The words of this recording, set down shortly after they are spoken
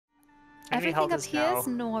Everything up here is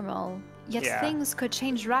normal, yet things could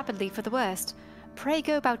change rapidly for the worst. Pray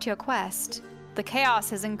go about your quest. The chaos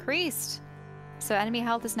has increased. So enemy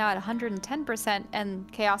health is now at 110%,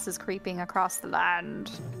 and chaos is creeping across the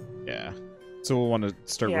land. Yeah. So we'll want to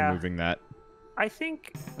start removing that. I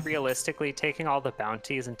think, realistically, taking all the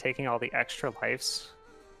bounties and taking all the extra lives...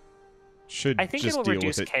 I think it'll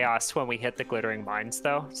reduce chaos when we hit the glittering mines,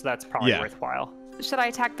 though, so that's probably worthwhile. Should I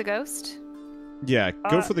attack the ghost? Yeah,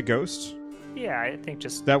 go for the ghost. Yeah, I think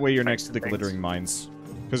just... That way you're next to the glittering mines.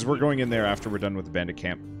 Because we're going in there after we're done with the bandit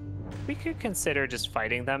camp. We could consider just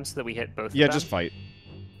fighting them so that we hit both of them. Yeah, just fight.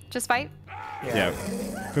 Just fight? Yeah,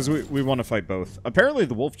 because we want to fight both. Apparently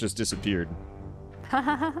the wolf just disappeared.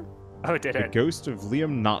 Oh, did it? The ghost of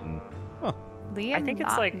Liam Naughton. Huh. Liam I think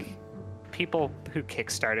it's like people who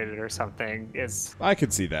kickstarted it or something. I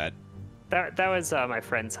could see that. That was my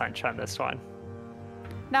friend's hunch on this one.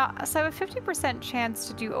 Now, so I have a 50% chance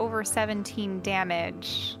to do over 17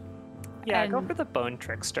 damage. Yeah, go for the Bone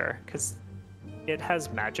Trickster, because it has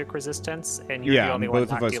magic resistance, and you're the only one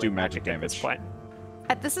not dealing magic damage at this point.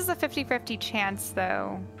 This is a 50-50 chance,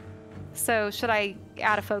 though. So should I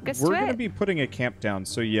add a focus to it? We're going to be putting a camp down,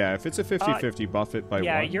 so yeah, if it's a 50-50, buff it by 1.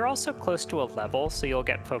 Yeah, you're also close to a level, so you'll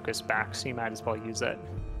get focus back, so you might as well use it.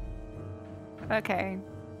 Okay.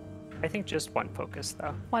 I think just 1 focus,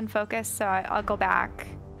 though. 1 focus, so I'll go back.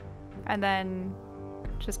 And then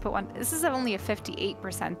just put 1. This is only a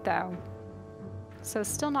 58%, though. So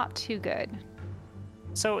still not too good.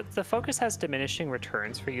 So the focus has diminishing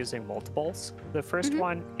returns for using multiples. The first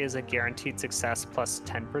one is a guaranteed success plus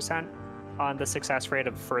 10% on the success rate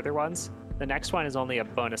of further ones. The next one is only a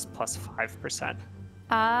bonus plus 5%.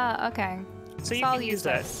 Ah, okay. So you can use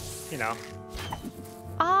it, you know.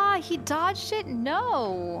 Ah, he dodged it?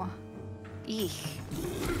 No. Eek.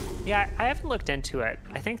 Yeah, I haven't looked into it.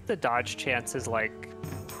 I think the dodge chance is like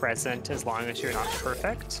present as long as you're not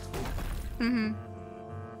perfect. Mm-hmm.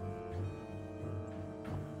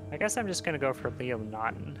 I guess I'm just gonna go for Liam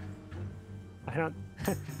Naughton. I don't...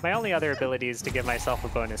 My only other ability is to give myself a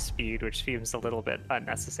bonus speed, which seems a little bit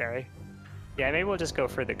unnecessary. Yeah, maybe we'll just go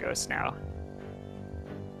for the ghost now.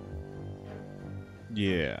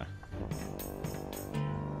 Yeah.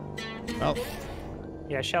 Well...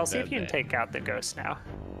 Yeah, Shell, see if you can take out the ghost now.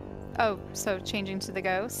 Oh, so changing to the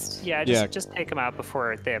ghost? Yeah, just take them out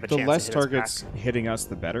before they have a chance to hit The less us targets back. hitting us,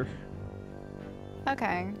 the better.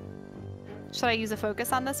 Okay. Should I use a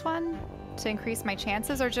focus on this one to increase my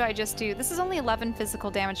chances, or should I just do... This is only 11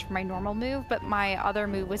 physical damage for my normal move, but my other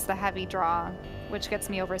move was the heavy draw, which gets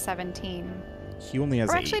me over 17. He only has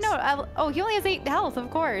 8. Or actually, no. Oh, he only has 8 health, of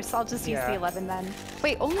course. I'll just use the 11 then.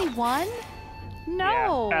 Wait, only 1?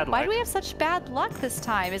 No! Yeah, Why do we have such bad luck this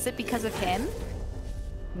time? Is it because of him?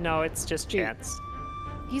 No, it's just chance.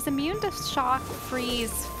 He's immune to shock,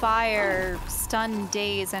 freeze, fire, stun,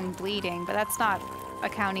 daze, and bleeding, but that's not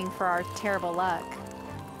accounting for our terrible luck.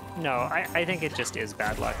 No, I think it just is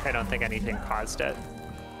bad luck. I don't think anything caused it.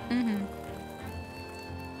 Mm-hmm.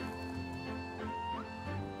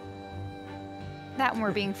 That and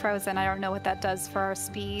we're being frozen. I don't know what that does for our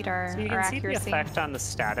speed or so you our can accuracy. see the effect on the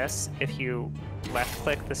status. If you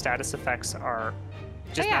left-click, the status effects are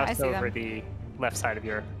just mouse over the left side of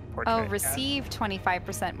your portrait. Oh, receive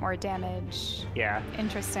 25% more damage. Yeah.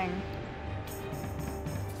 Interesting.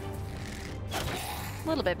 A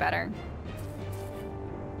little bit better.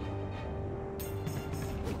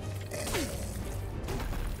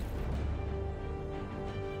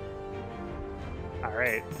 All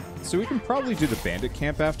right. So we can probably do the bandit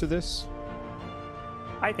camp after this.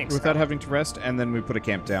 I think without so. having to rest, and then we put a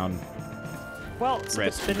camp down. Well, so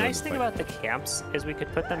the nice thing about the camps is we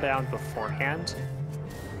could put them down beforehand,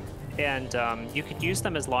 and you could use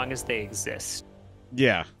them as long as they exist.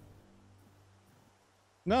 Yeah.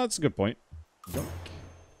 No, that's a good point.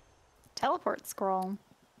 Teleport scroll.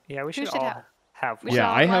 Yeah, we should all have one.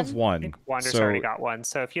 Yeah, I have one. I think Wander's already got one,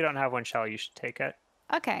 so if you don't have one, Shell, you should take it.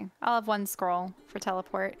 Okay, I'll have 1 scroll for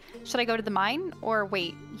teleport. Should I go to the mine or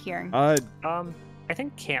wait here? I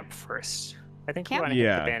think camp first. I think we want to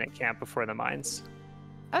hit the bandit camp before the mines.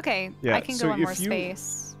 Okay, I can go in more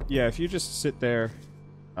space. Yeah, if you just sit there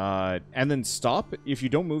and then stop, if you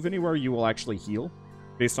don't move anywhere, you will actually heal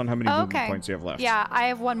based on how many movement points you have left. Yeah, I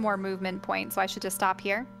have 1 more movement point, so I should just stop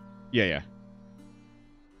here. Yeah.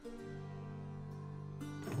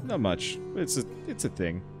 Not much. It's a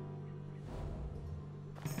thing.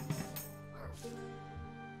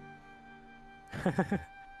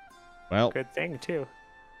 Well, good thing too.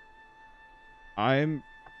 I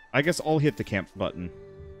guess I'll hit the camp button.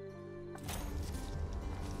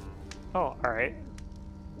 Oh, all right.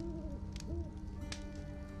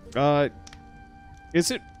 Is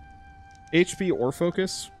it HP or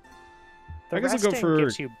focus? The I guess I'll resting go for...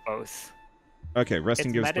 gives you both. Okay,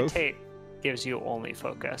 resting gives meditate gives you only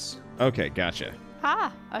focus. both? Okay, gotcha.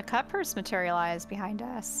 Ah, a cut purse materialized behind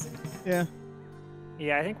us. Yeah.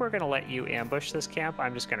 Yeah, I think we're going to let you ambush this camp.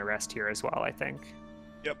 I'm just going to rest here as well, I think.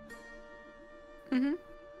 Yep. Mm-hmm.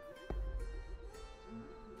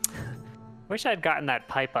 Wish I'd gotten that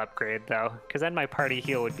pipe upgrade, though, because then my party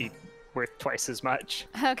heal would be worth twice as much.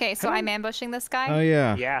 Okay, so I'm ambushing this guy? Oh,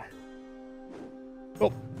 yeah. Yeah.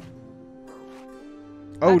 Oh.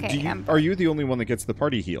 Oh, Okay, are you the only one that gets the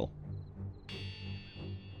party heal?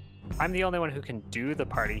 I'm the only one who can do the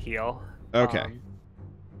party heal. Okay.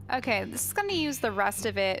 Okay, this is going to use the rest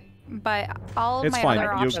of it, but all of It's my fine. other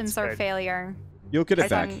You'll- options are That's good. failure. You'll get it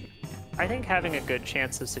back. I think having a good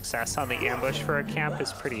chance of success on the ambush for a camp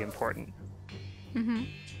is pretty important. Mm-hmm.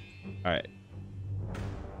 All right.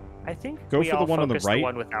 I think Go we for the all one on the focus right. the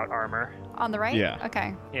one without armor. On the right? Yeah.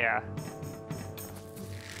 Okay. Yeah.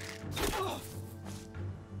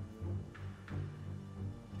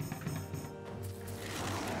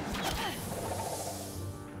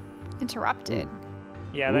 Interrupted.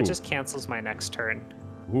 Yeah, that Ooh. just cancels my next turn.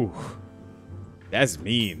 Ooh. That's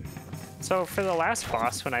mean. So for the last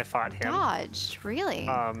boss, when I fought him, Dodge, really?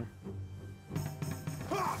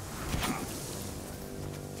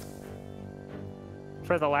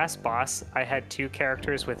 for the last boss, I had 2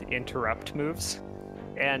 characters with interrupt moves,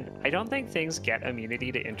 and I don't think things get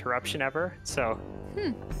immunity to interruption ever, so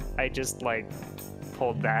I just, like,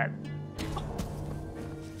 pulled that.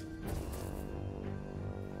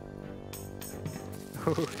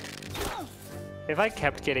 If I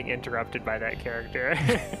kept getting interrupted by that character...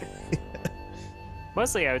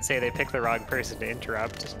 Mostly I would say they picked the wrong person to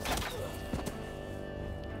interrupt.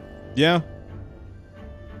 Yeah.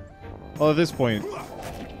 Well, at this point,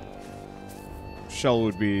 Shell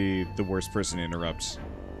would be the worst person to interrupt.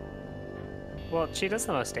 Well, she does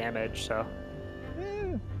the most damage, so...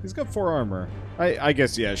 He's got 4 armor. I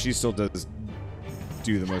guess, yeah, she still does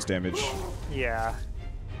do the most damage. Yeah.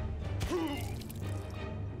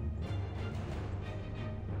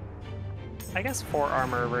 I guess 4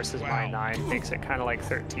 armor versus my 9 makes it kind of like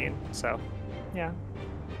 13, so yeah.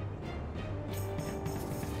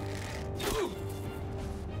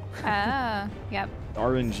 Ah, yep.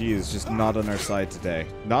 RNG is just not on our side today.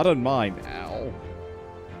 Not on mine. Ow.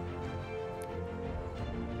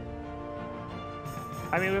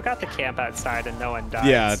 I mean, we've got the camp outside and no one died,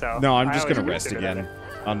 Yeah, so no, I'm I just always gonna rest consider again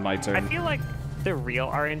it. on my turn. I feel like the real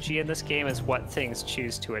RNG in this game is what things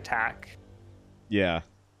choose to attack. Yeah.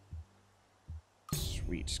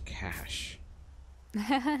 Sweet cash.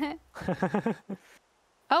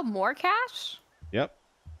 Oh, more cash? Yep.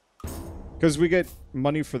 Because we get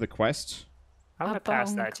money for the quest. I'm A gonna pass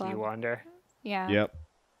bone that to you, club. Wander. Yeah. Yep.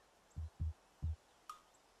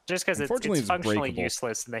 Just because Unfortunately, it's it's functionally breakable.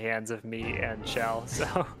 useless in the hands of me and Shell,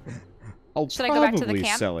 so... I'll Should I go back to the probably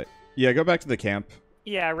camp? sell it. Yeah, go back to the camp.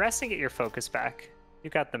 Yeah, rest and get your focus back. You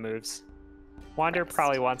got the moves. Wander Rest.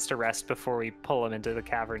 probably wants to rest before we pull him into the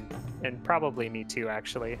cavern, and probably me too,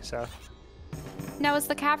 actually. So Now, is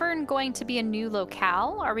the cavern going to be a new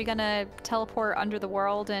locale? Are we going to teleport under the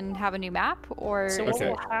world and have a new map? Or So is what Okay.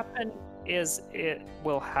 will happen is it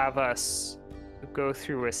will have us go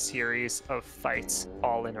through a series of fights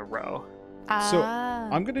all in a row. So, Ah.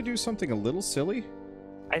 I'm going to do something a little silly.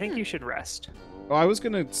 I think you should rest. Oh, I was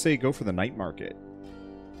going to say go for the night market.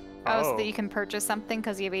 Oh, so that you can purchase something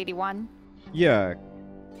because you have 81? Yeah.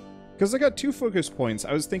 Because I got 2 focus points.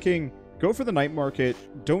 I was thinking, go for the night market,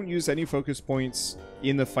 don't use any focus points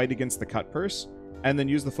in the fight against the cut purse, and then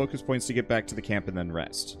use the focus points to get back to the camp and then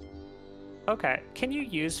rest. Okay. Can you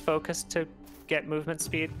use focus to get movement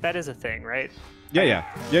speed? That is a thing, right? Yeah,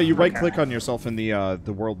 you right-click on yourself in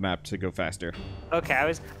the world map to go faster. Okay, I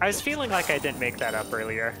was feeling like I didn't make that up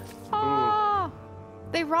earlier. Oh,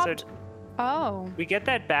 they robbed. So- Oh. We get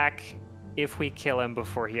that back if we kill him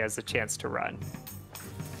before he has a chance to run.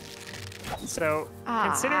 So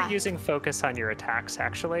consider using focus on your attacks,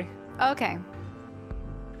 actually. Okay.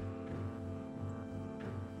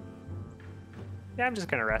 Yeah, I'm just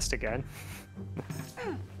gonna rest again.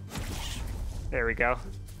 There we go.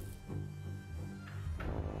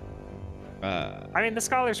 I mean, the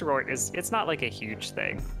Scholar's Reward it's not like a huge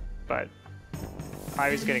thing, but I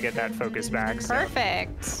was gonna get that focus back. So.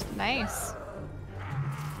 Perfect. Nice.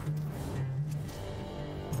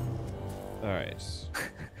 All right.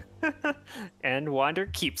 And Wander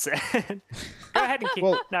keeps it. Go ahead and keep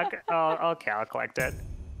Well- no, I'll collect it.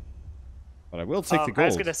 But I will take the I gold.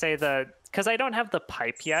 was gonna say because I don't have the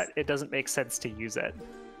pipe yet, it doesn't make sense to use it.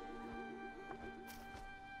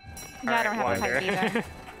 Yeah, I don't have a Wander. pipe either.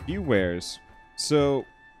 Few wares. So,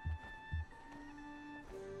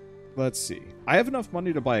 let's see. I have enough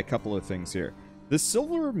money to buy a couple of things here. The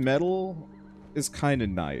silver medal is kind of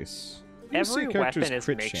nice. Every weapon is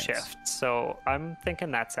makeshift, so I'm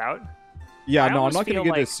thinking that's out. Yeah, no, I'm not going to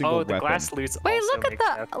get like, a single weapon. The glass loot's Wait, also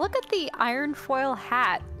look at the iron foil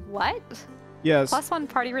hat. What? Yes. +1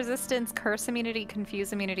 party resistance, curse immunity,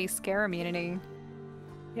 confuse immunity, scare immunity.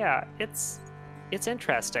 Yeah, it's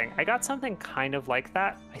interesting. I got something kind of like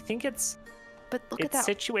that. I think it's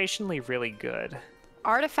situationally really good.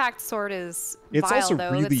 Artifact sword is it's vile, also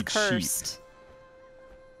though. really It's cursed. cheap.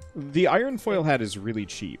 The iron foil hat is really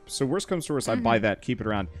cheap, so worst comes to worst, I buy that, keep it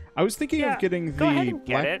around. I was thinking of getting the go ahead and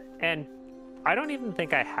black... get it, and I don't even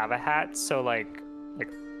think I have a hat, so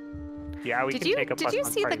yeah, we can take a +1 Did you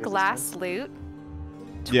see the party glass resistance. loot?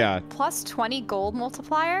 Yeah. +20 gold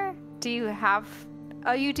multiplier? Do you have...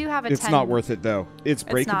 Oh, you do have a 10. It's not worth it, though. It's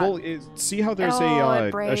breakable. See how there's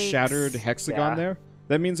a shattered hexagon there?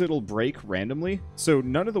 That means it'll break randomly, so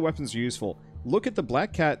none of the weapons are useful. Look at the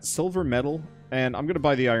black cat, silver medal, and I'm going to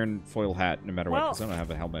buy the iron foil hat no matter what, because I don't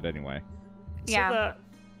have a helmet anyway. Yeah. So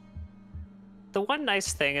the one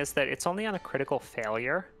nice thing is that it's only on a critical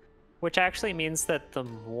failure, which actually means that the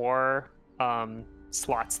more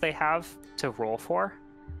slots they have to roll for,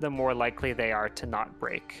 the more likely they are to not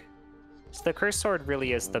break. So the Cursed Sword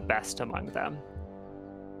really is the best among them.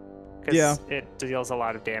 Because it deals a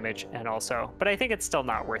lot of damage, and also... But I think it's still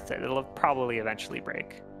not worth it. It'll probably eventually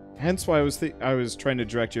break. Hence why I was trying to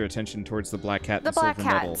direct your attention towards the black cat and the silver medal. The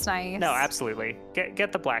black cat's nice. No, absolutely.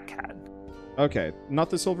 Get the black cat. Okay, not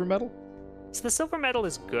the silver medal? So the silver medal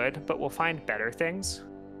is good, but we'll find better things.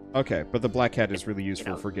 Okay, but the black cat is really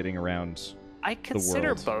useful for getting around I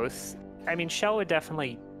consider the world. both. I mean, Shell would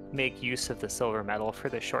definitely make use of the silver medal for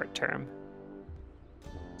the short term.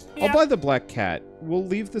 Yeah. I'll buy the black cat. We'll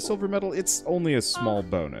leave the silver medal. It's only a small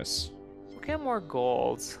bonus. We'll get more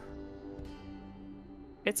gold.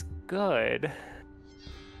 It's good.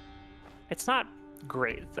 It's not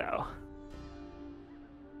great, though.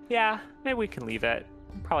 Yeah, maybe we can leave it.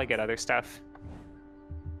 We'll probably get other stuff.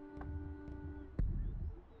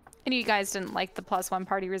 And you guys didn't like the +1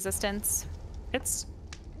 party resistance? It's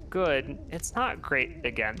good. It's not great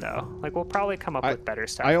again, though. Like, we'll probably come up with better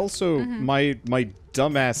stuff. I also, my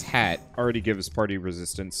dumbass hat already gives party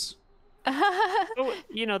resistance. Oh,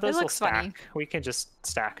 you know, those will stack. Funny. We can just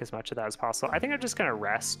stack as much of that as possible. I think I'm just going to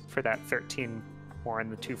rest for that 13 more in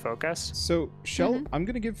the 2 focus. So, Shell, I'm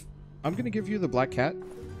gonna give you the black cat.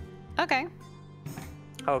 Okay.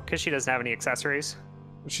 Oh, because she doesn't have any accessories?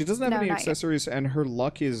 She doesn't have any accessories, and her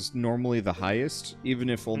luck is normally the highest, even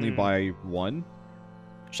if only by 1.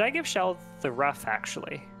 Should I give Shell the rough,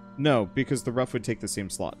 actually? No, because the rough would take the same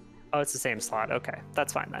slot. Oh, it's the same slot. Okay,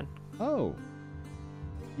 that's fine then. Oh.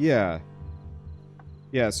 Yeah.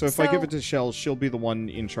 Yeah, so if I give it to Shell, she'll be the one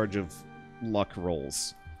in charge of luck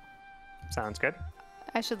rolls. Sounds good.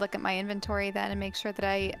 I should look at my inventory then and make sure that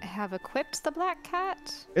I have equipped the black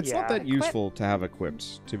cat. It's not that useful to have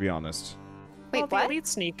equipped, to be honest. Wait, what? The elite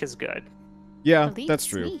sneak is good. Yeah, elite that's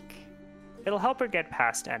true. Sneak. It'll help her get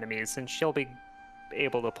past enemies, and she'll be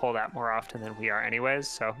able to pull that more often than we are anyways,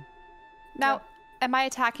 so... Now, am I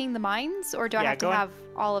attacking the mines, or do I have to have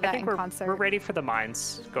all of that in concert? We're ready for the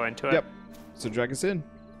mines. Go into it. Yep. So drag us in.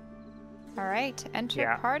 All right,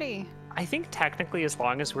 enter party. I think technically, as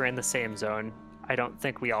long as we're in the same zone, I don't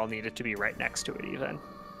think we all need it to be right next to it even.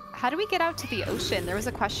 How do we get out to the ocean? There was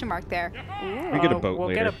a question mark there. We get a boat We'll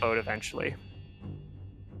later. get a boat eventually.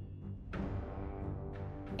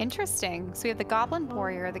 Interesting. So we have the Goblin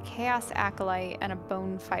Warrior, the Chaos Acolyte, and a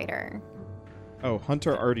Bone Fighter. Oh,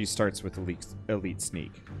 Hunter already starts with elite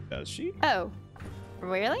sneak. Does she? Oh,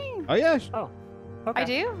 really? Oh, yeah. Oh, okay. I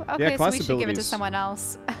do? Okay, so we should give it to abilities. someone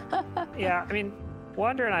else. Yeah, I mean,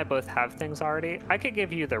 Wander and I both have things already. I could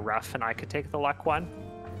give you the rough, and I could take the luck one.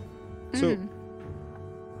 So,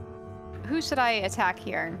 who should I attack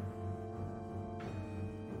here?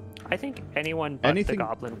 I think anyone but the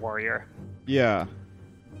Goblin Warrior. Yeah.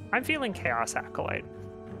 I'm feeling Chaos Acolyte.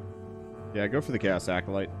 Yeah, go for the Chaos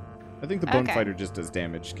Acolyte. I think the Bone Fighter just does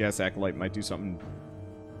damage. Chaos Acolyte might do something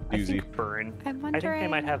doozy. I think burn. I'm wondering... I think they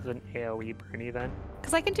might have an AoE burn even.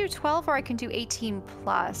 Because I can do 12 or I can do 18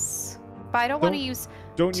 plus. But I don't want to use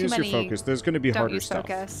Don't too use many... your focus. There's going to be harder stuff.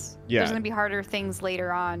 Focus. Yeah. There's going to be harder things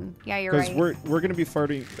later on. Yeah, you're right. Because we're going to be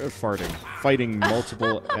fighting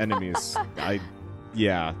multiple enemies.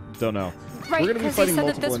 Don't know. Right, we're going to be fighting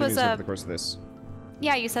multiple enemies over a... the course of this.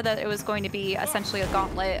 Yeah, you said that it was going to be essentially a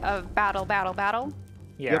gauntlet of battle.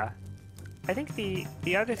 Yeah. Yep. I think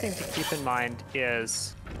the other thing to keep in mind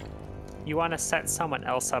is you want to set someone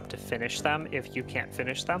else up to finish them if you can't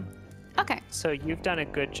finish them. Okay. So you've done a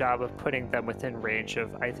good job of putting them within range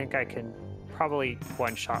of, I think I can probably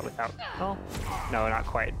one shot without... Oh, no, not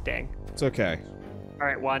quite. Dang. It's okay. All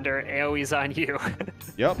right, Wander, AoE's on you.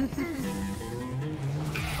 Yep.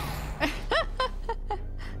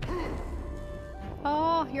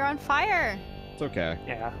 Oh, you're on fire. It's okay.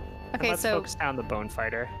 Yeah. Okay, Let's so focus down the Bone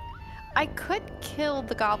Fighter. I could kill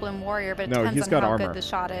the Goblin Warrior, but it No, depends he's on got how armor. good the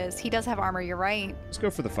shot is. He does have armor, you're right. Let's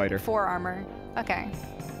go for the fighter. 4 armor. Okay.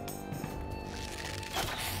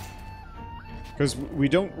 Because we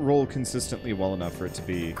don't roll consistently well enough for it to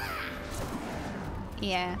be...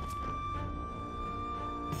 Yeah.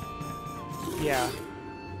 Yeah.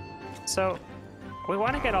 So, we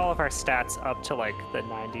want to get all of our stats up to like the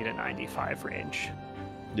 90 to 95 range.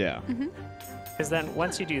 Yeah. Because then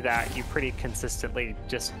once you do that, you pretty consistently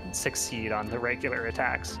just succeed on the regular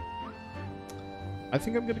attacks. I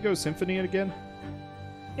think I'm going to go Symphony again.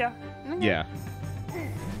 Yeah. Okay. Yeah.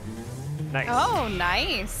 Nice. Oh,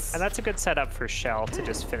 nice. And that's a good setup for Shell to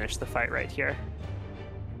just finish the fight right here.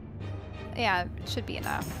 Yeah, it should be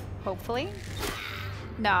enough. Hopefully.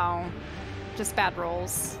 No. Just bad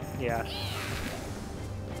rolls. Yeah.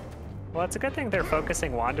 Well, it's a good thing they're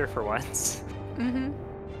focusing Wander for once. Mm-hmm.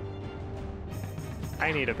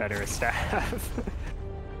 I need a better staff.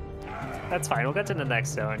 That's fine. We'll get to the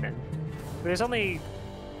next zone. And there's only...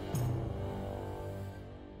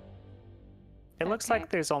 It looks like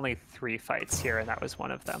there's only 3 fights here, and that was one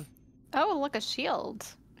of them. Oh, look, a shield.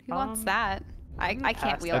 Who wants that? I can't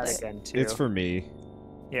Pass wield that it. again, too. It's for me.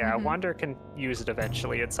 Yeah, Wander can use it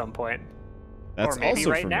eventually at some point. That's or maybe also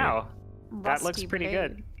right for now. Me. That looks Rusty pretty blade.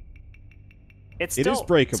 good. It's It still, is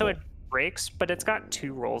breakable. So it breaks, but it's got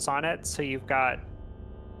 2 rolls on it. So you've got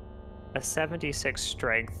a 76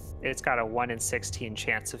 strength. It's got a 1 in 16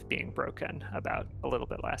 chance of being broken, about a little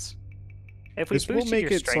bit less. If we This will boosted make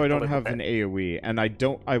your it so strength I a don't little have bit- an AoE, and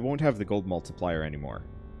I won't have the gold multiplier anymore.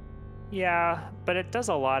 Yeah, but it does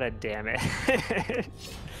a lot of damage.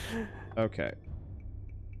 Okay.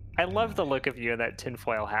 I love the look of you in that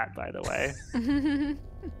tinfoil hat, by the way.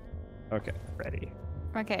 Okay. Ready.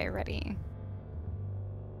 Okay, ready.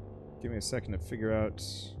 Give me a second to figure out...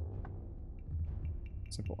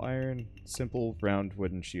 Simple iron, simple round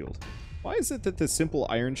wooden shield. Why is it that the simple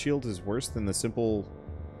iron shield is worse than the simple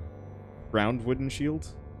round wooden shield?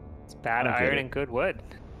 It's bad Okay. iron and good wood.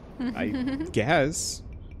 I guess.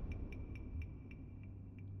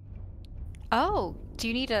 Oh, do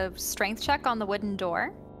you need a strength check on the wooden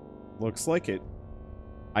door? Looks like it.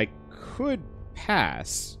 I could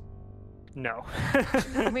pass. No.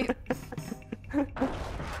 Wait.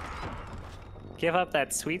 Give up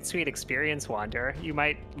that sweet, sweet experience, Wander. You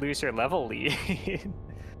might lose your level lead.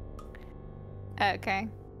 Okay.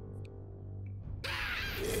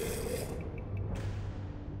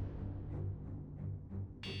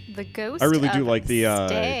 The ghost. I really do of like the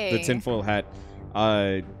stay. tinfoil hat.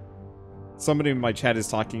 Somebody in my chat is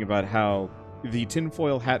talking about how the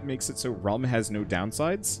tinfoil hat makes it so rum has no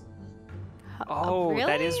downsides. Oh, really?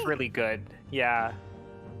 that is really good. Yeah.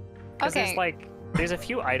 Because Okay. there's a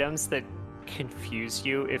few items that confuse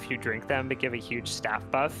you if you drink them but give a huge staff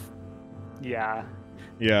buff. Yeah.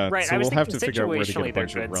 Yeah, Right, so I was we'll have thinking to figure out where to get a situationally they're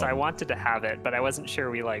bunch of good, so I rum. wanted to have it, but I wasn't sure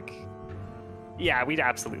we Yeah, we'd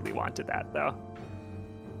absolutely wanted that though.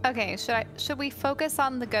 Okay, should we focus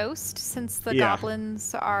on the ghost since the Yeah.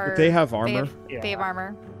 goblins are? They have armor. They have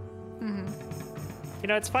armor. Mm-hmm. You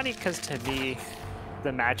know, it's funny because to me,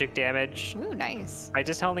 the magic damage, Ooh, nice. I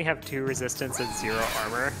just only have 2 resistance and 0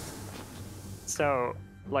 armor. So,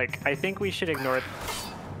 I think we should ignore...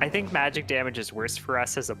 I think magic damage is worse for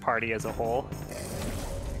us as a party as a whole.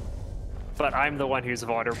 But I'm the one who's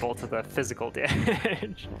vulnerable to the physical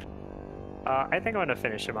damage. I think I'm going to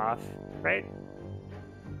finish him off, right?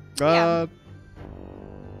 Nah.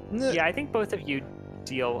 Yeah, I think both of you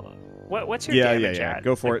deal... What's your Yeah, damage yeah. at?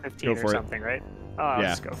 Go for it. 15 Go or for it. something, right? Oh, I'll Yeah.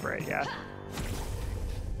 just go for it, yeah.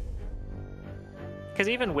 Because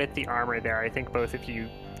even with the armor there, I think both of you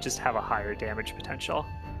just have a higher damage potential.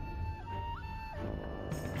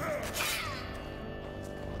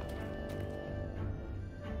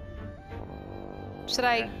 Should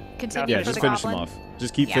I continue Yeah, for just the finish goblin? him off.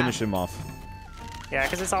 Just keep Yeah. finishing him off. Yeah,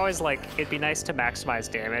 because it's always it'd be nice to maximize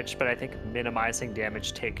damage, but I think minimizing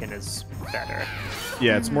damage taken is better.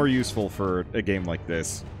 Yeah, it's more useful for a game like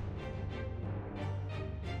this.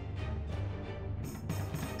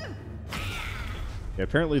 Yeah,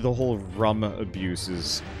 apparently the whole rum abuse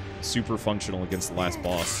is super functional against the last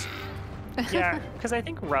boss. Yeah, because I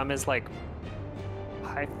think rum is I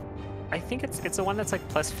think it's the one that's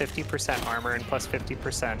plus 50% armor and plus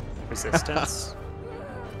 50% resistance,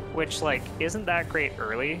 which isn't that great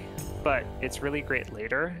early, but it's really great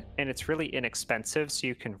later, and it's really inexpensive, so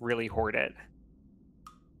you can really hoard it.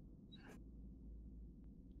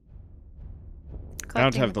 I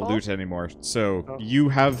don't have the loot anymore. So you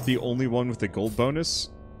have the only one with the gold bonus.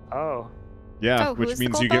 Oh. Yeah, which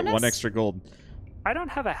means you get 1 extra gold. I don't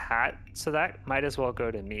have a hat, so that might as well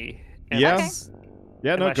go to me. Yeah.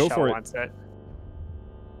 Yeah, no, go for it. Wants it.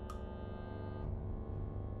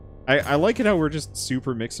 I like it how we're just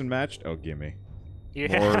super mix and matched. Oh, gimme.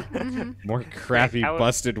 Yeah. More crappy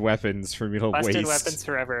busted weapons for me to waste. Busted weapons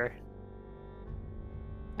forever.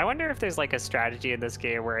 I wonder if there's like a strategy in this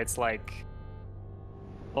game where it's like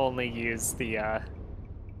only use the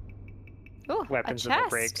weapons in the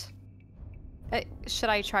break. Should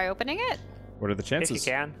I try opening it? What are the chances? If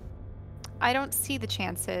you can. I don't see the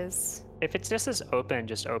chances. If it's just as open,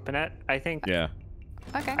 just open it. I think. Yeah.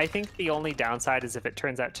 Okay. I think the only downside is if it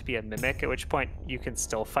turns out to be a mimic, at which point you can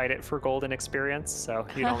still fight it for golden experience. So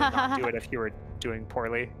you'd only not do it if you were doing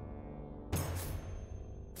poorly.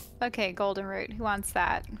 Okay, golden root. Who wants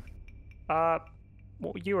that? Well,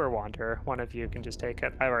 you or Wander. One of you can just take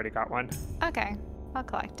it. I've already got one. Okay, I'll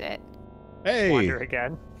collect it. Hey. Wander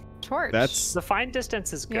again. Torch. The find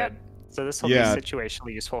distance is good. Yep. So this will be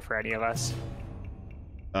situationally useful for any of us.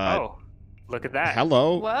 Oh, look at that.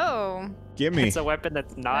 Hello. Whoa. Gimme. It's a weapon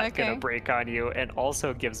that's not going to break on you and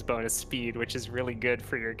also gives bonus speed, which is really good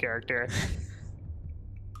for your character.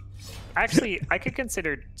 Actually, I could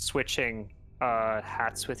consider switching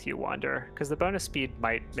hats with you, Wander, because the bonus speed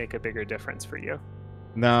might make a bigger difference for you.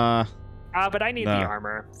 Nah. But I need the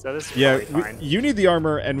armor, so this is probably fine. You need the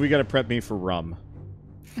armor, and we gotta prep me for rum.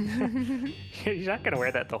 You're not gonna wear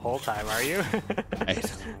that the whole time, are you?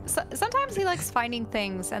 Sometimes he likes finding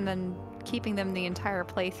things and then keeping them the entire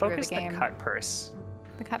playthrough of the game. The cut purse.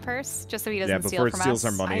 The cut purse, just so he doesn't before steal it from steals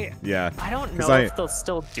us. our money. I don't know if they'll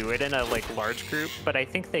still do it in a large group, but I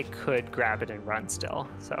think they could grab it and run still.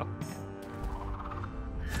 So.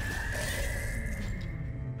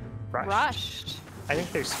 Rushed. I think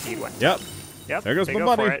their speed went. Yep. There goes my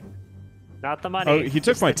money. For it. Not the money. Oh, he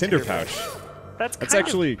took my tinder pouch. That's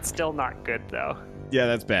actually still not good though. Yeah,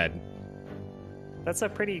 that's bad. That's a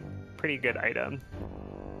pretty good item.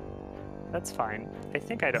 That's fine. I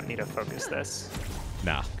think I don't need to focus this.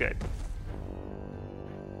 Nah. Good.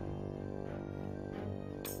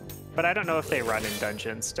 But I don't know if they run in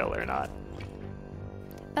dungeons still or not.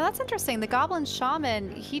 Now that's interesting. The Goblin Shaman,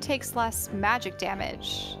 he takes less magic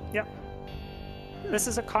damage. Yep. This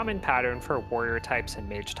is a common pattern for warrior types and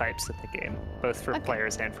mage types in the game, both for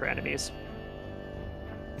players and for enemies.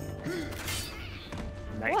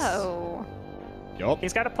 Nice. Whoa. Yup.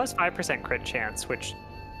 He's got a plus 5% crit chance, which,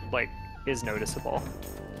 is noticeable.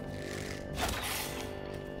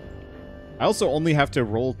 I also only have to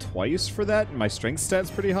roll twice for that, and my strength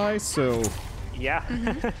stat's pretty high, so... Yeah.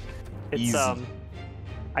 It's, easy.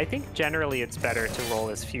 I think generally it's better to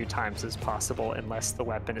roll as few times as possible unless the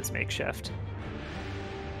weapon is makeshift.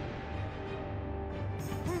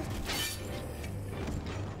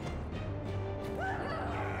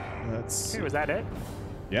 That's... Hey, was that it?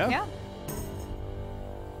 Yeah? Yeah.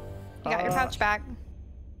 You got your pouch back.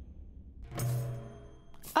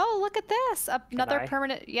 Oh, look at this. Another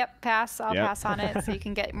permanent... Yep, pass. I'll pass on it so you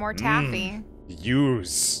can get more taffy.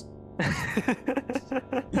 Use. I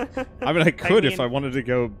mean, I could if I wanted to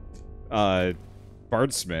go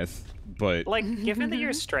bardsmith, but... given that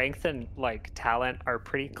your strength and, talent are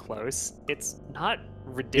pretty close, it's not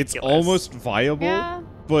ridiculous. It's almost viable,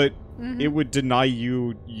 but it would deny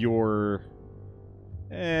you your...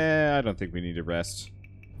 I don't think we need to rest.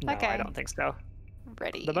 No, I don't think so.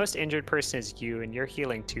 Ready. The most injured person is you, and you're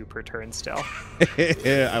healing 2 per turn still.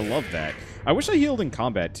 I love that. I wish I healed in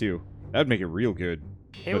combat, too. That'd make it real good.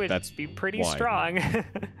 It would be pretty strong.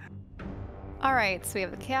 All right, so we have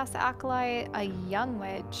the Chaos Acolyte, a Young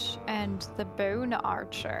Witch, and the Bone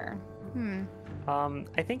Archer.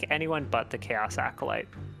 I think anyone but the Chaos Acolyte.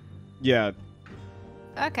 Yeah.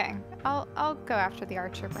 Okay, I'll go after the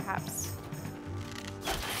Archer, perhaps.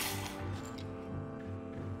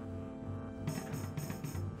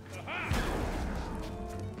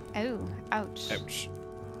 Oh, ouch. Ouch.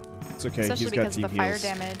 It's okay, Especially he's got because team of the fire heals.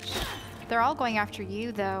 damage. They're all going after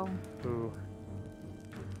you, though. Ooh.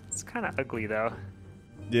 It's kind of ugly, though.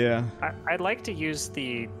 Yeah. I'd like to use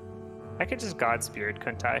the... I could just Godspear,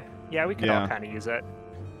 couldn't I? Yeah, we could all kind of use it.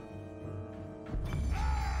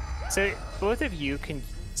 So both of you can...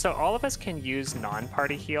 So all of us can use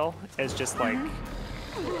non-party heal as just,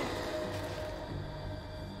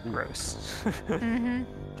 gross.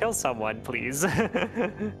 Kill someone, please.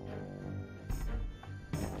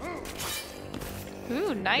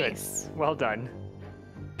 Ooh, nice. Good. Well done.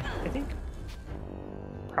 I think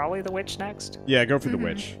probably the witch next. Yeah, go for the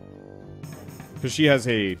witch. Because she has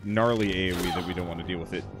a gnarly AoE that we don't want to deal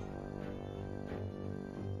with it.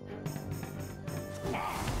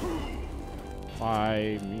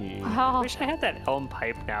 Fly me. I Oh, wish I had that elm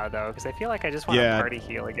pipe now, though, because I feel like I just want to party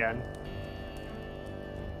heal again.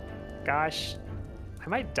 Gosh. I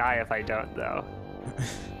might die if I don't, though.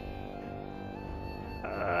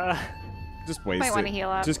 Just waste might want it. to heal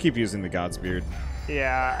up. Just keep using the Godsbeard.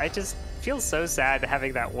 Yeah, I just feel so sad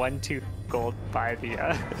having that 1-2 gold by the...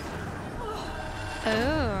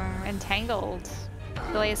 Oh, entangled.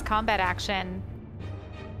 Delays combat action.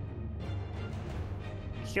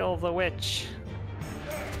 Kill the witch.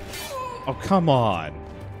 Oh, come on.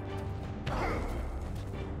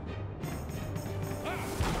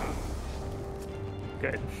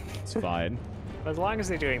 Good. It's fine. As long as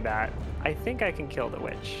they're doing that, I think I can kill the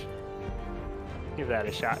witch. Give that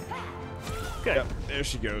a shot. Good. Yep, there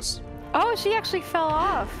she goes. Oh, she actually fell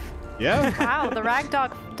off. Yeah. Wow, the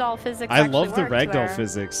ragdoll physics. I actually love the worked ragdoll there.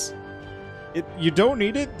 physics. You don't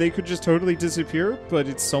need it. They could just totally disappear, but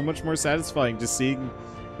it's so much more satisfying just seeing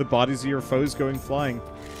the bodies of your foes going flying.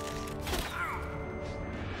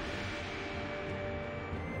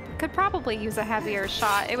 Could probably use a heavier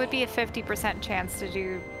shot. It would be a 50% chance to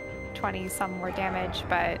do 20 some more damage,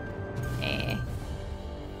 but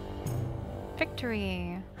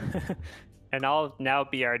Victory. And I'll now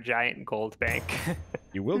be our giant gold bank.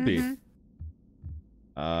 You will be.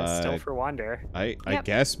 It's still for Wander. I Yep.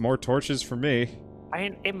 guess more torches for me. I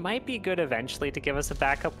mean, it might be good eventually to give us a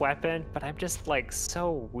backup weapon, but I'm just like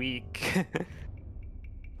so weak.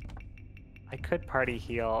 I could party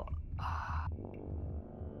heal.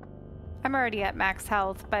 I'm already at max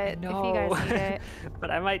health, but if you guys need it.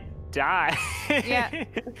 But I might die. Yeah.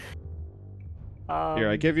 Here,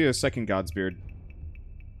 I give you a second Godsbeard.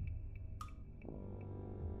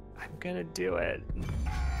 I'm gonna do it.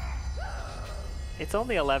 It's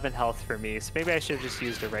only 11 health for me, so maybe I should have just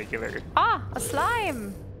used a regular. Ah, a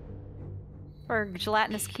slime! Or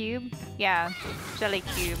gelatinous cube? Yeah, jelly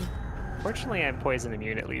cube. Fortunately, I'm poison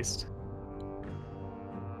immune at least.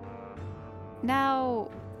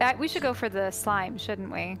 Now, we should go for the slime,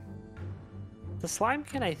 shouldn't we? The slime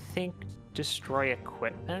can, I think, destroy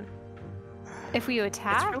equipment. If we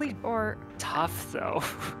attack, really or Tough, though.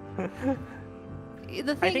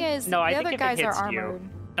 the thing is, the I other think if guys it are hits armored. you,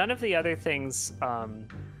 none of the other things.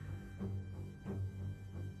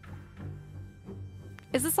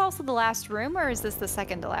 Is this also the last room, or is this the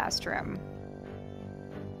second to last room?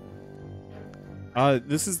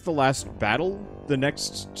 This is the last battle. The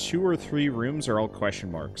next 2 or 3 rooms are all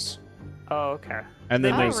question marks. Oh, okay. And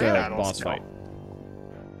then Oh, there's really? a boss fight.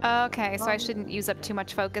 Okay, so I shouldn't use up too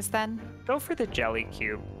much focus then? Go for the jelly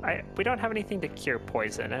cube. We don't have anything to cure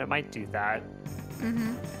poison, and it might do that.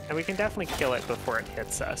 Mm-hmm. And we can definitely kill it before it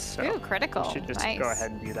hits us. So Ooh, critical. we should just Nice. go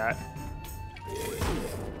ahead and do that.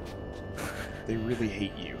 They really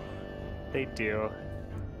hate you. They do.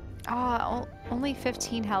 Oh, only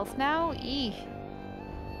 15 health now? Eeh.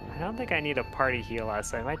 I don't think I need a party heal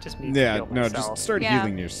us. I might just need to Yeah, heal no, myself. just start Yeah.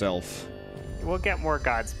 healing yourself. We'll get more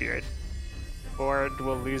God Spirit. Or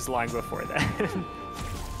we'll lose long before then.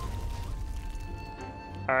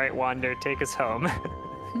 Alright, Wander, take us home.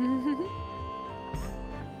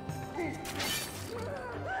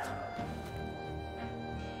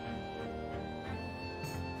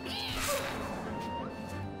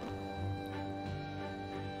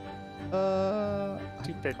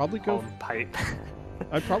 Stupid probably go. home pipe.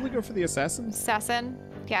 I'd probably go for the assassin. Assassin?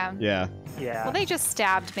 Yeah. Yeah. Yeah. Well, they just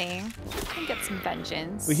stabbed me. I can get some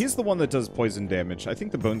vengeance. Well, he's the one that does poison damage. I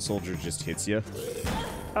think the bone soldier just hits you.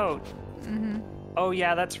 Oh. Mm-hmm. Oh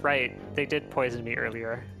yeah, that's right. They did poison me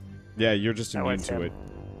earlier. Yeah, you're just That immune was to him. it.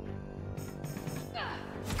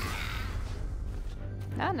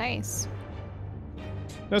 Oh, nice.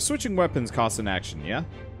 Now, switching weapons costs an action, yeah?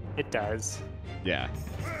 It does. Yeah.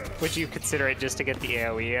 Would you consider it just to get the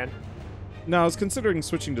AoE in? No, I was considering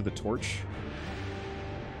switching to the torch.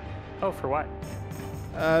 Oh, for what?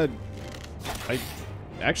 I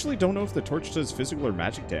actually don't know if the torch does physical or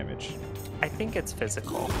magic damage. I think it's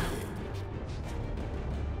physical.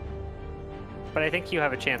 But I think you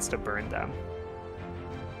have a chance to burn them.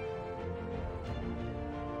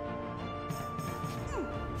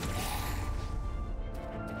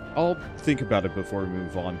 I'll think about it before we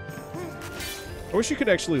move on. I wish you could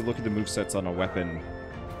actually look at the movesets on a weapon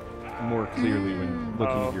more clearly when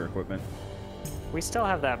looking at your equipment. We still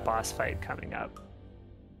have that boss fight coming up.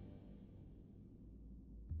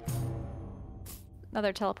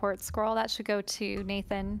 Another teleport scroll. That should go to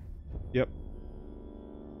Nathan. Yep.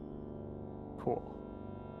 Cool.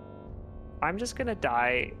 I'm just gonna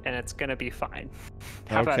die, and it's gonna be fine.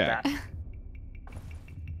 How about Okay. that?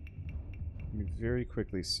 Let me very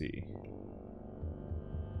quickly see.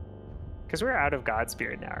 Because we're out of God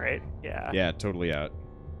Spirit now, right? Yeah. Yeah, totally out.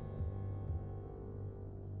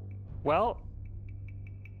 Well,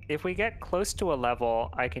 if we get close to a level,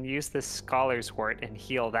 I can use this Scholar's Wort and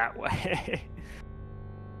heal that way.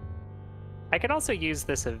 I can also use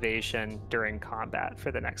this evasion during combat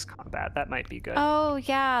for the next combat. That might be good. Oh,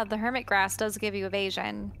 yeah, the Hermit Grass does give you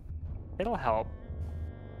evasion. It'll help.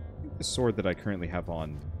 The sword that I currently have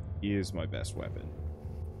on is my best weapon.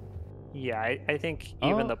 Yeah, I think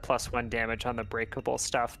even the +1 damage on the breakable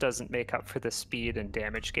stuff doesn't make up for the speed and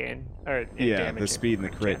damage gain. Or Yeah, damage the speed and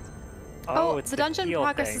the crit. Oh, it's the dungeon heal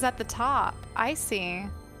progress thing. is at the top. I see.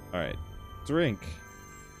 All right, drink.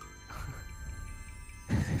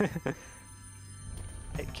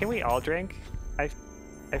 Can we all drink? I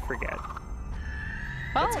forget.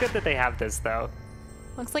 Well, It's good that they have this, though.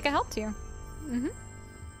 looks like it helped you. Mm-hmm.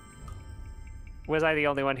 Was I the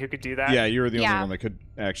only one who could do that? Yeah, you were the only Yeah. one that could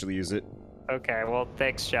actually use it. Okay, well,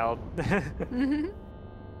 thanks, Shell. Mm-hmm.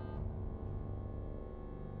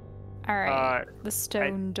 All right, the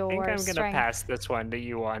stone door. I think I'm gonna strength. pass this one to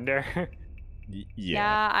you, Wander. Yeah.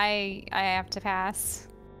 Yeah, I have to pass.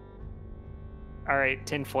 All right,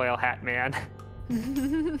 tinfoil hat man.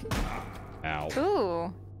 Ow.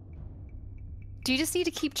 Ooh. Do you just need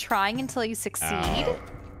to keep trying until you succeed? Ow.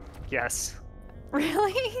 Yes.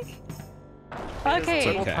 Really? It is Okay. a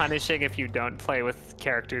little Okay. punishing if you don't play with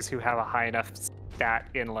characters who have a high enough stat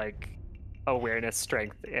in like awareness,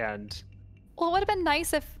 strength, and Well, it would have been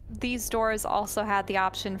nice if these doors also had the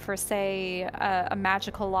option for, say, a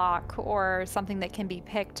magical lock or something that can be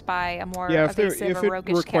picked by a more Yeah, if evasive it or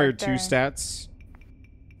roguish required character. 2 stats.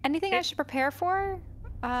 Anything I should prepare for?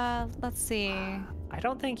 Let's see. I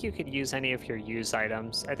don't think you could use any of your use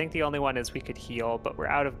items. I think the only one is we could heal, but we're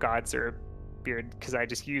out of God's Herb Beard because I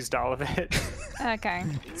just used all of it. Okay.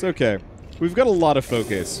 It's okay. We've got a lot of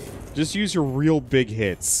focus. Just use your real big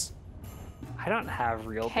hits. I don't have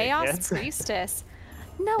real big Chaos hits. Priestess.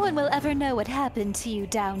 No one will ever know what happened to you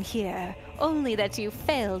down here. Only that you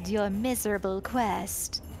failed your miserable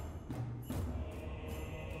quest.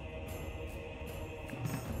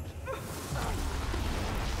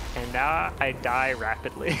 And now I die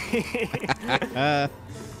rapidly.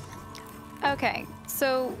 Okay,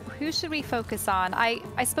 so who should we focus on? I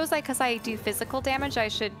suppose because I do physical damage, I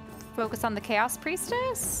should focus on the Chaos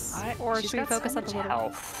Priestess? Or She's should we got so focus on the much little...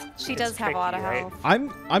 health. She It's does have a lot of tricky, right?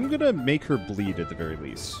 health. I'm gonna make her bleed at the very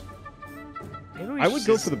least. Maybe we I would should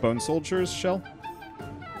go just- for the Bone Soldiers, Shell.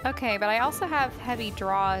 Okay, but I also have heavy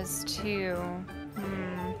draws too.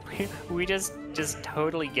 We just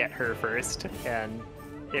totally get her first, and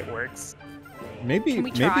it works. Maybe Can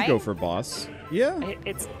we try? go for boss. Yeah.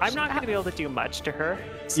 I'm not going to be able to do much to her.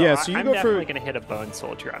 So Yeah, so you I'm go for- definitely going to hit a Bone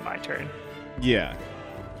Soldier on my turn. Yeah.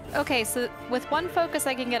 Okay, so with one focus,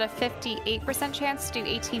 I can get a 58% chance to do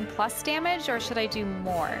 18 plus damage, or should I do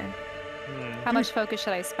more? How much focus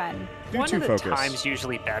should I spend? Do One 2 of the focus. time's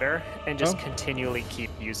usually better, and just Oh. continually keep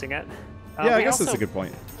using it. Yeah, I we guess that's also- a good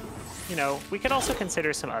point. You know, we could also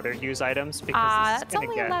consider some other use items because this is That's going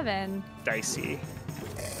to only get 11. dicey.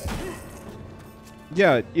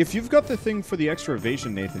 Yeah, if you've got the thing for the extra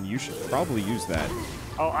evasion, Nathan, you should probably use that.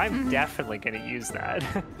 Oh, I'm definitely going to use that.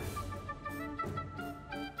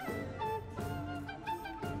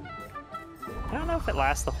 I don't know if it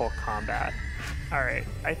lasts the whole combat. All right,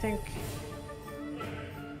 I think...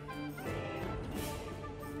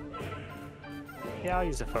 Yeah, I'll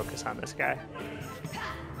use a focus on this guy.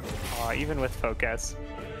 Oh, even with focus.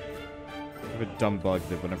 I have a dumb bug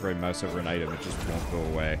that whenever I mouse over an item, it just won't go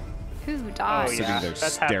away. Who Oh, died? Sitting yeah. there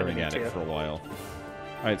That's happened to staring me at it too. for a while.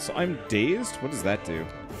 Alright, so I'm dazed? What does that do?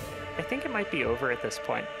 I think it might be over at this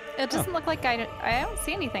point. It doesn't look like I don't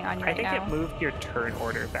see anything on you I right think now. it moved your turn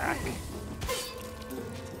order back.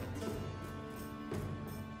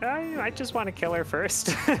 I just want to kill her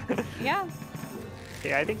first. Yeah.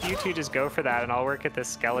 Yeah, I think you two just go for that, and I'll work at this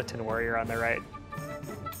skeleton warrior on the right.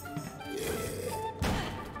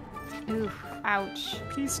 Ooh, ouch.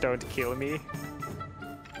 Please don't kill me.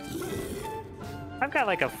 I've got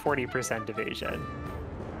like a 40% evasion.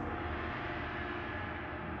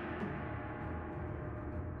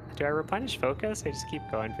 Do I replenish focus? I just keep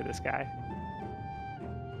going for this guy.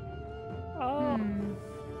 Oh,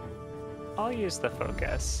 I'll use the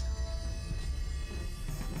focus.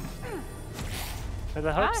 With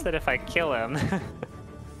the hopes Hi. that if I kill him...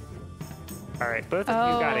 Alright, both of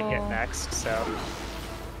you got a hit Oh. next, so...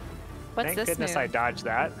 What's Thank this goodness move? I dodged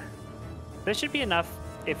that. This should be enough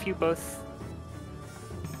if you both...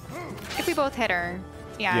 If we both hit her.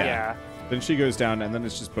 Yeah. Yeah. Then she goes down, and then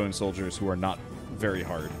it's just Bone Soldiers who are not very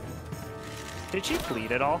hard. Did she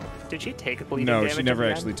bleed at all? Did she take bleeding No, damage she in never the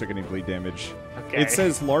end? actually took any bleed damage. Okay. It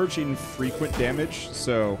says large infrequent damage,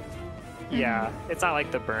 so Yeah, it's not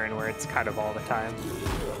like the burn where it's kind of all the time.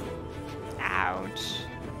 Ouch.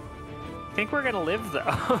 I think we're gonna live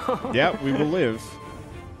though. Yeah, we will live.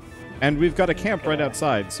 And we've got a camp right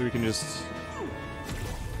outside, so we can just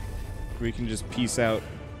peace out.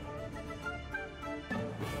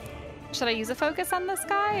 Should I use a focus on this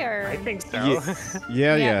guy, or? I think so.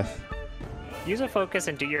 Yeah. Use a focus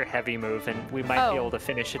and do your heavy move, and we might be able to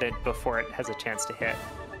finish it before it has a chance to hit.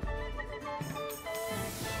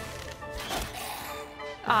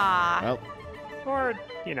 Ah. Well, Or,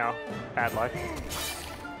 bad luck.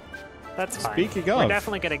 That's fine. Speaking of, we're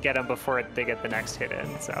definitely gonna get them before they get the next hit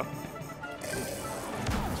in, so.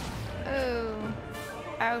 Oh.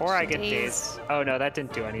 Ouch. Or I get dazed. Oh no, that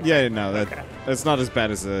didn't do anything. yeah, no, that's not as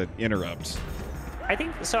bad as an interrupt. I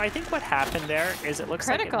think what happened there is it looks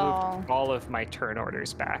like it moved all of my turn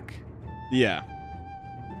orders back. Yeah.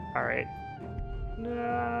 All right.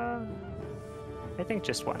 I think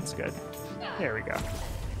just one's good. There we go.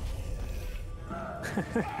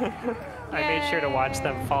 I made sure to watch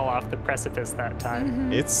them fall off the precipice that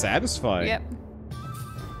time. It's satisfying. Yep.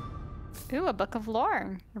 Ooh, a book of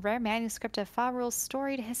lore. A rare manuscript of Fahrul's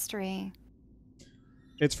storied history.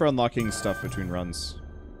 It's for unlocking stuff between runs.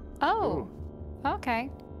 Oh. Ooh. Okay.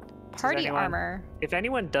 Party armor. If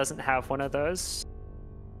anyone doesn't have one of those...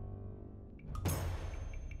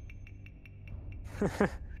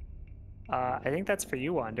 I think that's for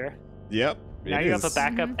you, Wander. Yep. Now you have a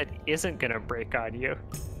backup that isn't going to break on you.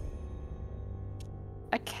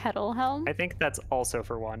 A kettle helm? I think that's also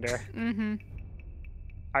for Wander. Mm-hmm.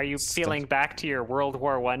 Are you feeling back to your World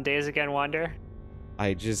War I days again, Wander?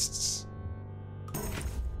 I just...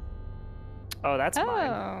 Oh, that's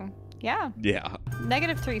mine. Yeah. Yeah.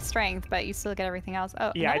 -3 strength, but you still get everything else.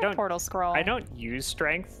 Oh, yeah, portal scroll. I don't use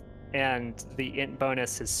strength, and the int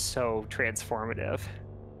bonus is so transformative.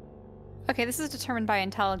 Okay, this is determined by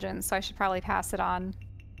intelligence, so I should probably pass it on.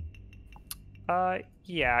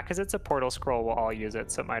 Yeah, because it's a portal scroll, we'll all use it,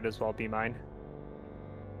 so it might as well be mine.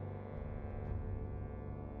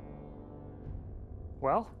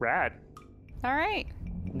 Well, rad. All right.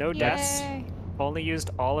 No deaths. Only used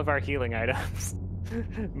all of our healing items.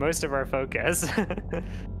 Most of our focus.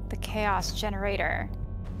 The chaos generator.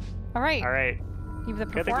 All right. All right. You have the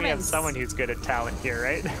performance. Good thing we have someone who's good at talent here,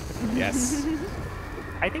 right? Yes.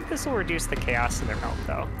 I think this will reduce the chaos in the realm,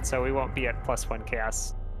 though, so we won't be at +1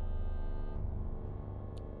 chaos.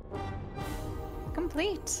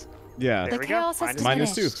 Complete. Yeah. The chaos has -2.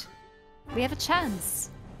 diminished. We have a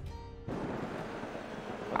chance.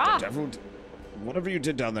 What the devil? Whatever you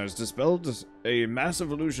did down there has dispelled a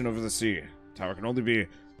massive illusion over the sea. Tower can only be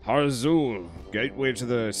Harzul, gateway to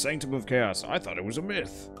the Sanctum of Chaos. I thought it was a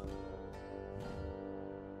myth.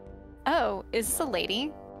 Oh, is this a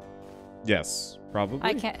lady? Yes, probably.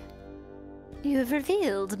 I can't. You have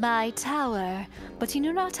revealed my tower, but you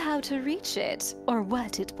know not how to reach it or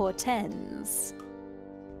what it portends.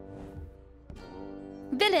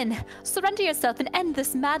 Villain, surrender yourself and end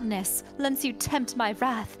this madness, lest you tempt my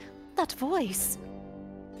wrath. That voice.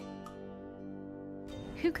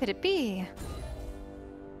 Who could it be?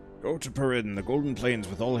 Go to Perin, the Golden Plains,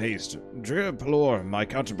 with all haste. Drea Pelor, my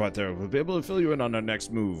counterpart there, will be able to fill you in on our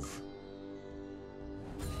next move.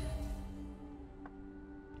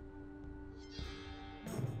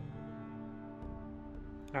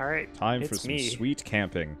 All right. Time for some sweet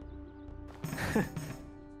camping.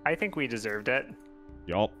 I think we deserved it.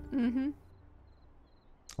 Yup. Mm-hmm.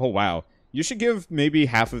 Oh, wow. You should give maybe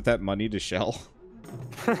half of that money to Shell.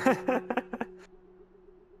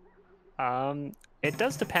 It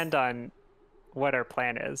does depend on what our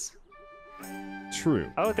plan is.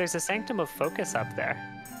 True. Oh, there's a Sanctum of Focus up there.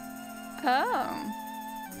 Oh.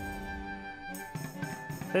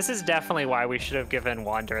 This is definitely why we should have given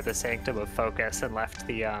Wander the Sanctum of Focus and left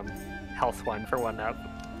the health one for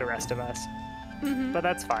the rest of us. Mm-hmm. But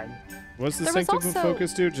that's fine. What's the Sanctum of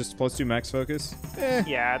Focus do? Just +2 max focus?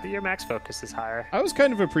 Yeah, your max focus is higher. I was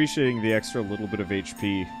kind of appreciating the extra little bit of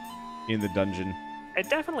HP in the dungeon. It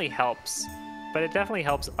definitely helps, but it definitely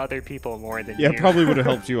helps other people more than you. Yeah, it probably would have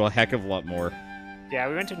helped you a heck of a lot more. Yeah,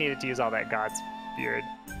 we wouldn't have needed to use all that God's Beard.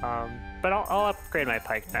 But I'll upgrade my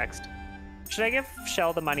pike next. Should I give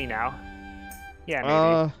Shell the money now? Yeah,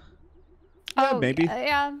 maybe. Yeah, maybe.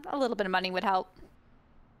 Yeah, a little bit of money would help.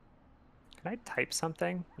 Can I type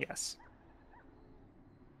something? Yes.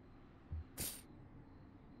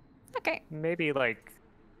 Okay. Maybe like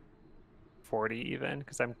 40 even,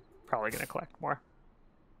 because I'm probably going to collect more.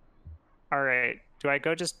 All right. Do I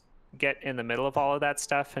go just get in the middle of all of that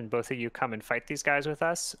stuff and both of you come and fight these guys with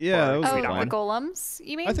us? Yeah, that was the plan. golems,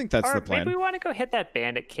 you mean? I think that's or the plan. Maybe we want to go hit that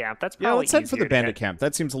bandit camp. That's probably let's head for the bandit camp.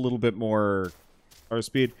 That seems a little bit more our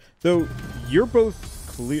speed. Though, you're both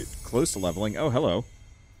close to leveling. Oh, hello.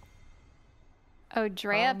 Oh,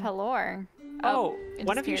 Drea Pelor. Oh, it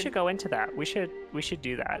one of you disappeared. should go into that. We should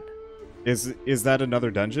do that. Is that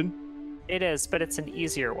another dungeon? It is, but it's an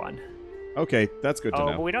easier one. Okay, that's good to Oh,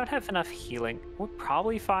 know. but we don't have enough healing. We're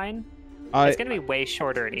probably fine. It's gonna be way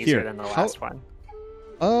shorter and easier than the last one.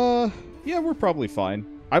 Yeah, we're probably fine.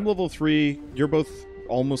 I'm level 3. You're both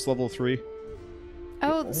almost level 3.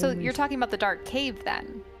 Oh, so you're talking about the dark cave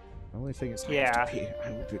then? The only thing is, Yeah. I have to pee.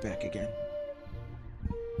 I will be back again.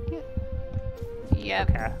 Yep.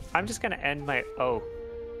 Okay, I'm just gonna end my. Oh,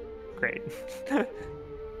 great.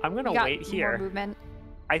 I'm gonna Got wait here. More movement.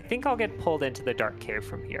 I think I'll get pulled into the dark cave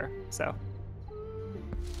from here. So.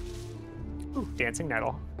 Ooh, dancing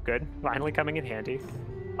nettle. Good. Finally coming in handy.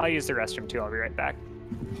 I'll use the restroom too. I'll be right back.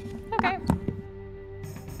 Okay.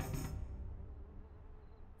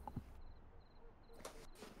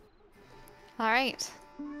 All right.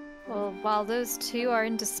 Well, while those two are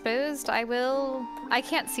indisposed, I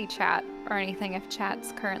can't see chat or anything if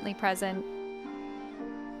chat's currently present.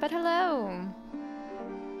 But hello.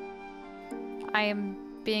 I am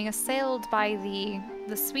being assailed by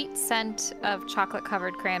the sweet scent of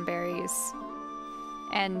chocolate-covered cranberries.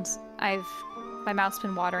 And my mouth's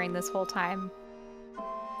been watering this whole time.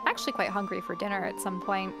 Actually quite hungry for dinner at some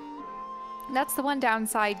point. That's the one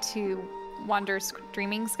downside to Wander's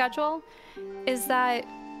streaming schedule, is that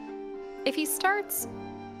if he starts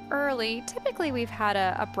early, typically we've had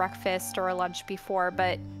a breakfast or a lunch before,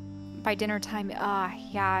 but by dinner time,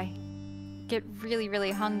 yeah, I get really,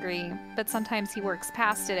 really hungry. But sometimes he works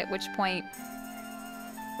past it, at which point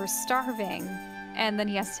we're starving, and then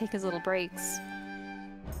he has to take his little breaks.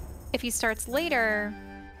 If he starts later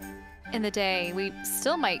in the day, we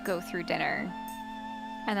still might go through dinner.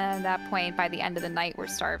 And then at that point, by the end of the night, we're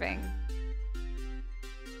starving.